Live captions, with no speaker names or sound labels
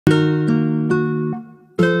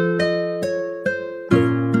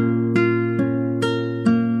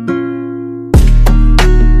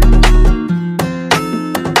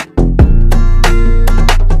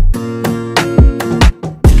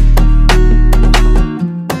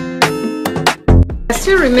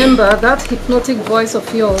remember that hypnotic voice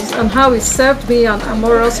of yours and how it served me an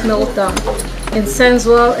amorous meltdown in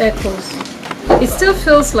sensual echoes? It still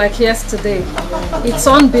feels like yesterday. It's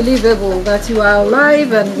unbelievable that you are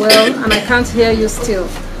alive and well and I can't hear you still,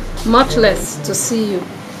 much less to see you.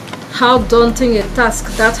 How daunting a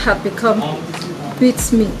task that had become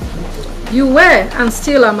beats me. You were and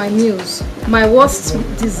still are my muse, my worst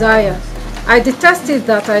desire. I detested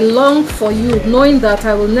that I longed for you, knowing that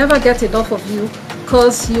I will never get enough of you,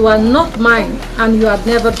 because you are not mine and you have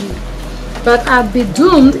never been. But I'd be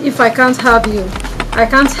doomed if I can't have you. I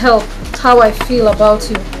can't help how I feel about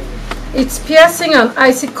you. It's piercing and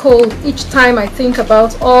icy cold each time I think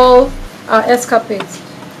about all our escapades.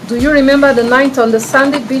 Do you remember the night on the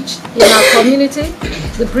sandy beach in our community?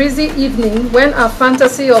 The breezy evening when our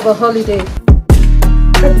fantasy of a holiday.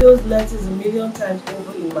 I read those letters a million times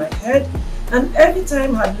over in my head, and every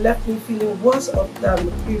time had left me feeling worse off than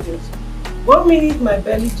the previous. 1 minute my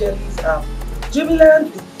belly jellies are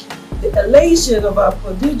jubilant with the elation of our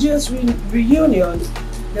prodigious reunion.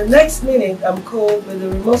 The next minute I'm cold with the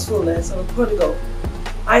remorsefulness of a prodigal.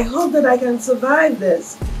 I hope that I can survive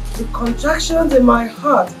this. The contractions in my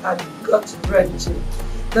heart are gut-wrenching.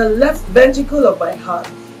 The left ventricle of my heart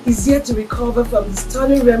is yet to recover from the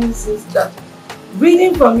stunning reminiscence that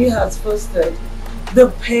reading from you has fostered. The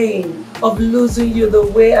pain of losing you the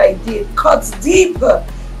way I did cuts deeper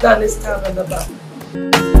than a stab on the back.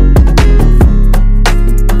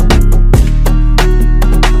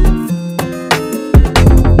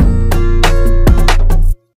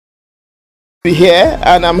 Here,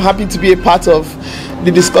 and I'm happy to be a part of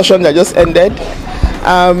the discussion that just ended.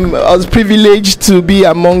 I was privileged to be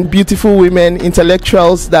among beautiful women,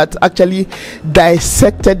 intellectuals that actually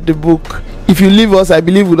dissected the book. If you leave us, I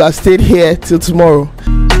believe we would have stayed here till tomorrow.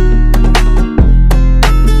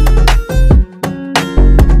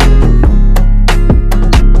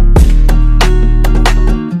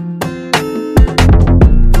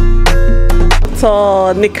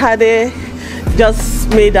 So Nikade just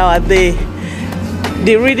made our day.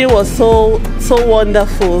 The reading was so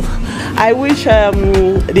wonderful. I wish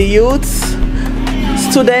the youths,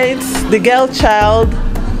 students, the girl child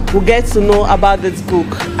will get to know about this book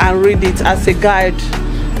and read it as a guide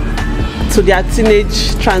to their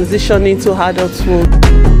teenage transition into adulthood.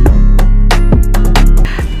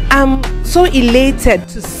 I'm so elated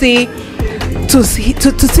to see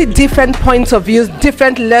different points of view,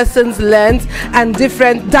 different lessons learned, and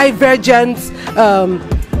different divergent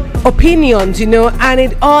opinions, you know, and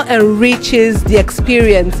it all enriches the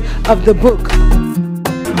experience of the book.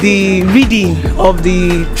 The reading of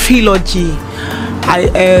the trilogy,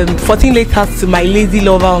 14 Letters to My Lazy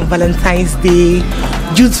Lover on Valentine's Day,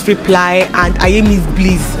 Jude's Reply, and Ayemi's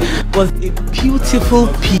Bliss was a beautiful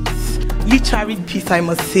piece, literary piece, I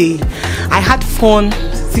must say. I had fun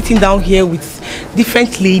sitting down here with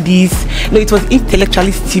different ladies. You know, it was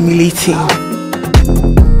intellectually stimulating.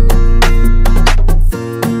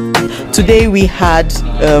 Today we had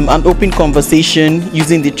an open conversation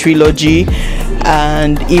using the trilogy,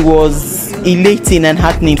 and it was elating and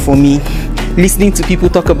heartening for me, listening to people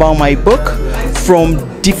talk about my book from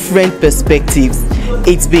different perspectives.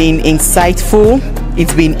 It's been insightful,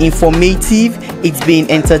 it's been informative, it's been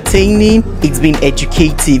entertaining, it's been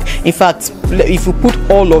educative. In fact, if we put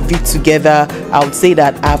all of it together, I would say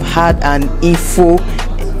that I've had an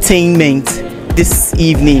infotainment this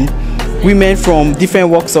evening. Women from different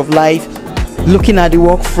walks of life looking at the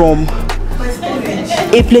work from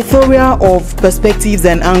a plethora of perspectives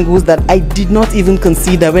and angles that I did not even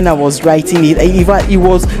consider when I was writing it. It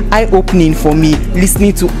was eye-opening for me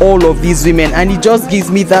listening to all of these women, and it just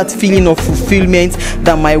gives me that feeling of fulfillment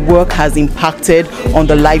that my work has impacted on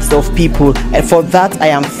the lives of people, and for that I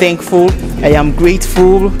am thankful. I am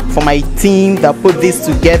grateful for my team that put this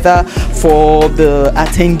together, for the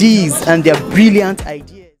attendees and their brilliant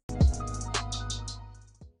ideas.